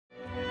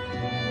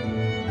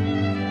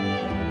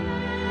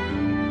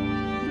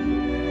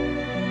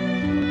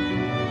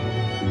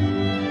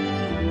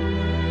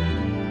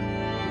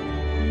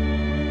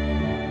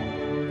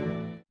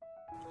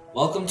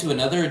Welcome to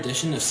another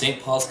edition of St.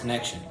 Paul's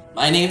Connection.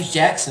 My name's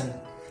Jackson.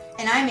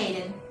 And I'm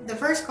Aadyn. The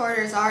first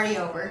quarter is already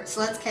over, so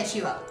let's catch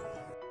you up.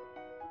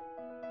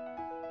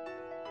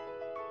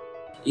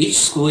 Each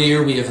school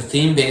year we have a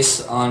theme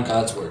based on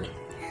God's Word.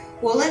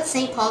 We'll let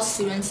St. Paul's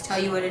students tell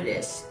you what it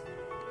is.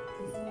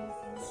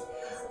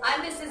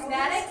 I'm Mrs.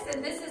 Maddox,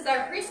 and this is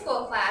our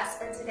preschool class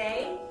for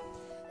today.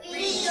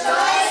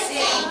 Rejoice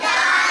in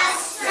God's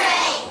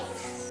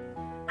strength.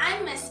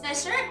 I'm Miss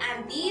Fisher,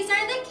 and these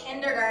are the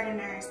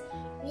kindergarteners.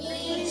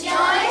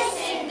 Rejoice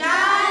in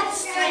God's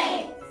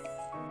strength.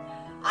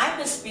 I'm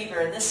Miss Beaver,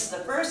 and this is the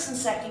first and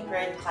second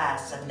grade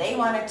class, and they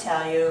want to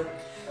tell you,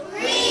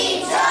 Rejoice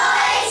in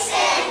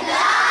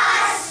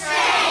God's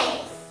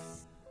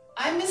strength.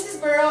 I'm Mrs.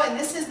 Burrow, and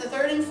this is the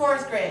third and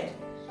fourth grade.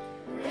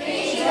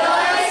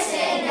 Rejoice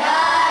in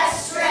God's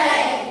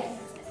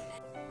strength.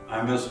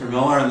 I'm Mr.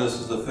 Miller, and this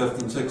is the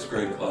fifth and sixth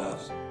grade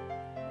class.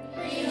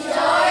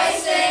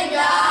 Rejoice in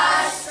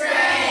God's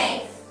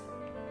strength.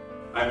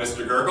 I'm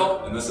Mr.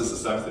 Gurgle, and this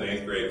is the 7th and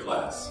 8th grade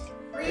class.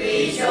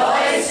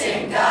 Rejoice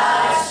in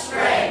God's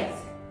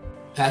strength.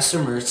 Pastor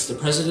Mertz, the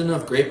president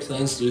of Great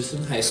Plains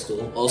Lutheran High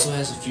School, also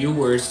has a few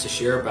words to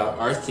share about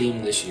our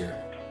theme this year.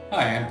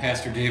 Hi, I'm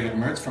Pastor David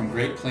Mertz from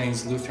Great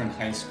Plains Lutheran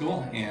High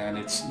School, and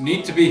it's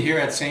neat to be here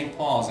at St.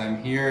 Paul's.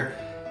 I'm here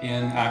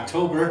in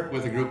October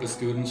with a group of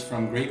students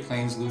from Great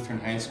Plains Lutheran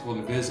High School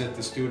to visit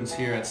the students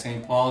here at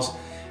St. Paul's.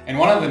 And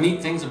one of the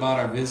neat things about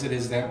our visit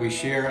is that we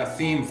share a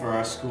theme for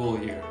our school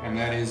year, and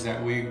that is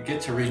that we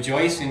get to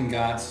rejoice in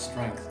God's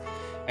strength.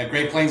 At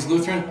Great Plains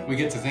Lutheran, we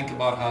get to think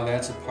about how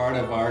that's a part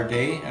of our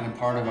day and a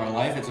part of our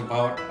life. It's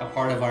about a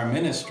part of our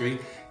ministry,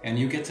 and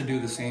you get to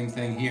do the same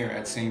thing here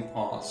at St.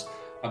 Paul's,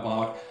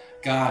 about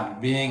God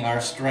being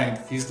our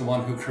strength. He's the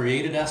one who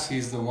created us.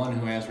 He's the one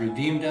who has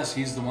redeemed us.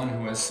 He's the one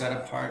who has set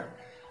apart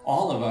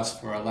all of us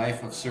for a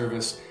life of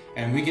service,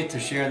 and we get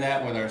to share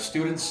that with our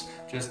students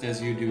just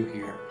as you do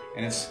here.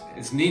 And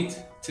it's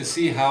neat to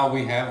see how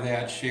we have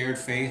that shared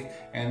faith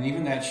and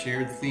even that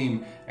shared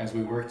theme as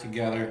we work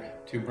together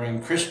to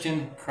bring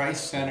Christian,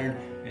 Christ-centered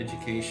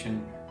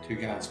education to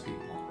God's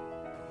people.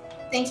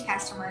 Thanks,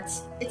 Pastor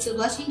Mertz. It's a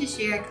blessing to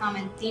share a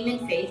common theme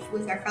and faith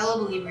with our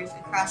fellow believers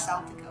across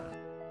South Dakota.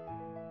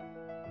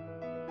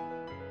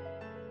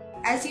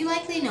 As you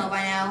likely know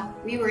by now,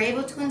 we were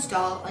able to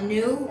install a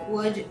new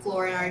wood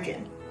floor in our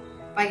gym.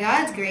 By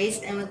God's grace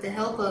and with the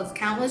help of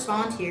countless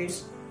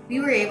volunteers, we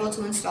were able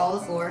to install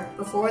the floor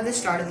before the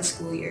start of the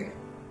school year.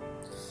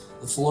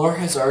 The floor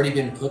has already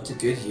been put to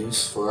good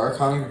use for our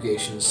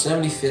congregation's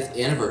 75th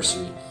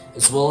anniversary,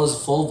 as well as a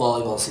full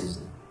volleyball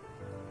season.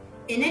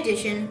 In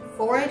addition,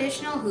 4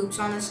 additional hoops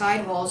on the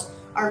side walls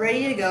are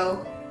ready to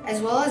go, as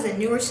well as a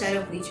newer set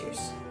of bleachers.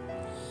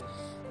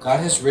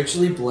 God has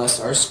richly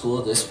blessed our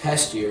school this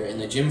past year,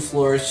 and the gym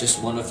floor is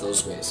just one of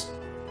those ways.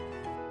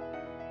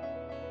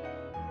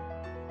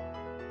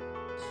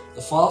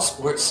 The fall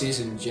sports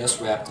season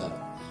just wrapped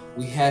up.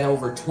 We had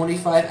over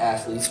 25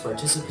 athletes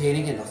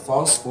participating in a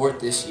fall sport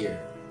this year.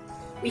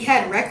 We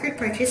had record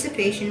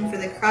participation for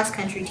the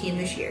cross-country team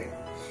this year.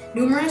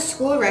 Numerous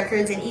school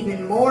records and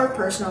even more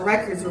personal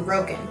records were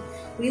broken.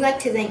 We'd like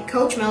to thank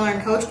Coach Miller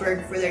and Coach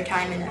Berg for their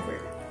time and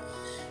effort.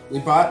 We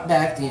brought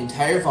back the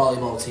entire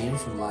volleyball team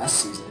from last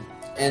season,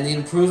 and the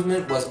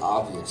improvement was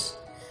obvious.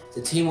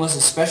 The team was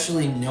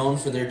especially known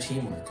for their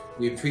teamwork.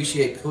 We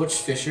appreciate Coach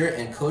Fisher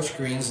and Coach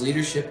Green's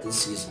leadership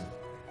this season.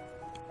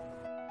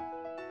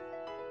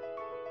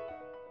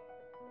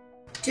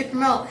 To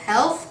promote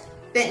health,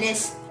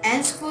 fitness,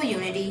 and school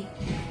unity,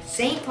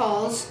 St.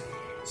 Paul's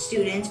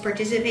students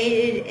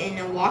participated in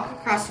a Walk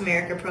Across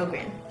America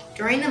program.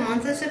 During the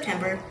month of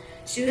September,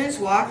 students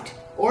walked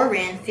or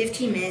ran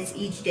 15 minutes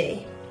each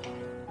day.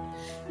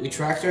 We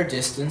tracked our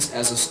distance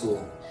as a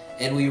school,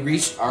 and we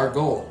reached our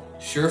goal.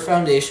 Sure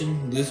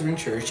Foundation Lutheran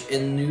Church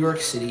in New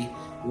York City,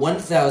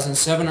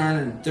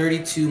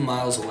 1,732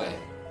 miles away.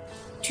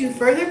 To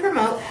further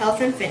promote health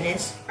and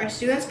fitness, our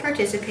students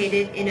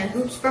participated in a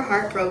Hoops for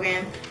Heart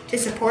program to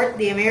support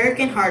the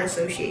American Heart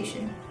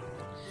Association.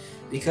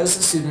 Because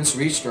the students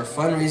reached our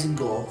fundraising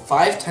goal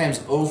 5 times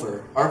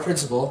over, our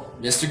principal,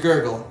 Mr.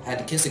 Gurgle, had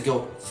to kiss a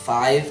goat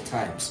 5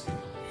 times.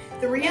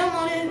 The real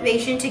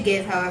motivation to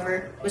give,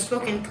 however, was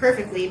spoken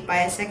perfectly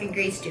by a second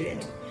grade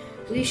student.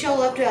 We show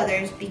love to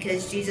others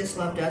because Jesus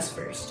loved us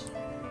first.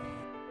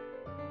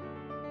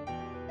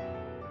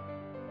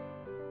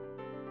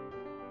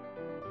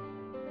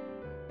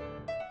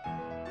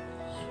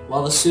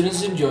 While the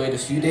students enjoyed a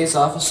few days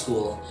off of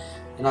school,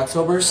 in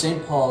October,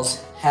 St.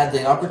 Paul's had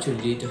the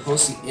opportunity to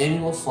host the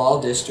annual Fall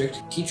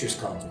District Teachers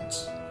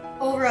Conference.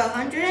 Over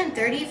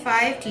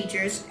 135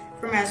 teachers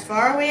from as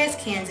far away as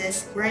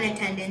Kansas were in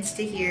attendance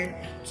to hear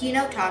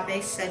keynote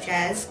topics such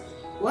as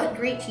What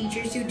Great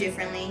Teachers Do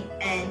Differently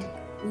and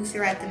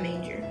Luther at the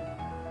Manger.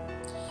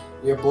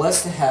 We are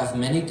blessed to have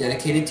many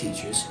dedicated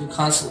teachers who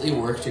constantly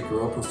work to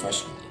grow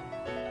professionally.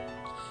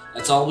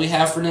 That's all we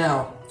have for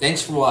now.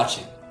 Thanks for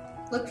watching.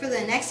 Look for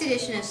the next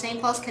edition of St.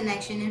 Paul's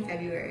Connection in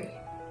February.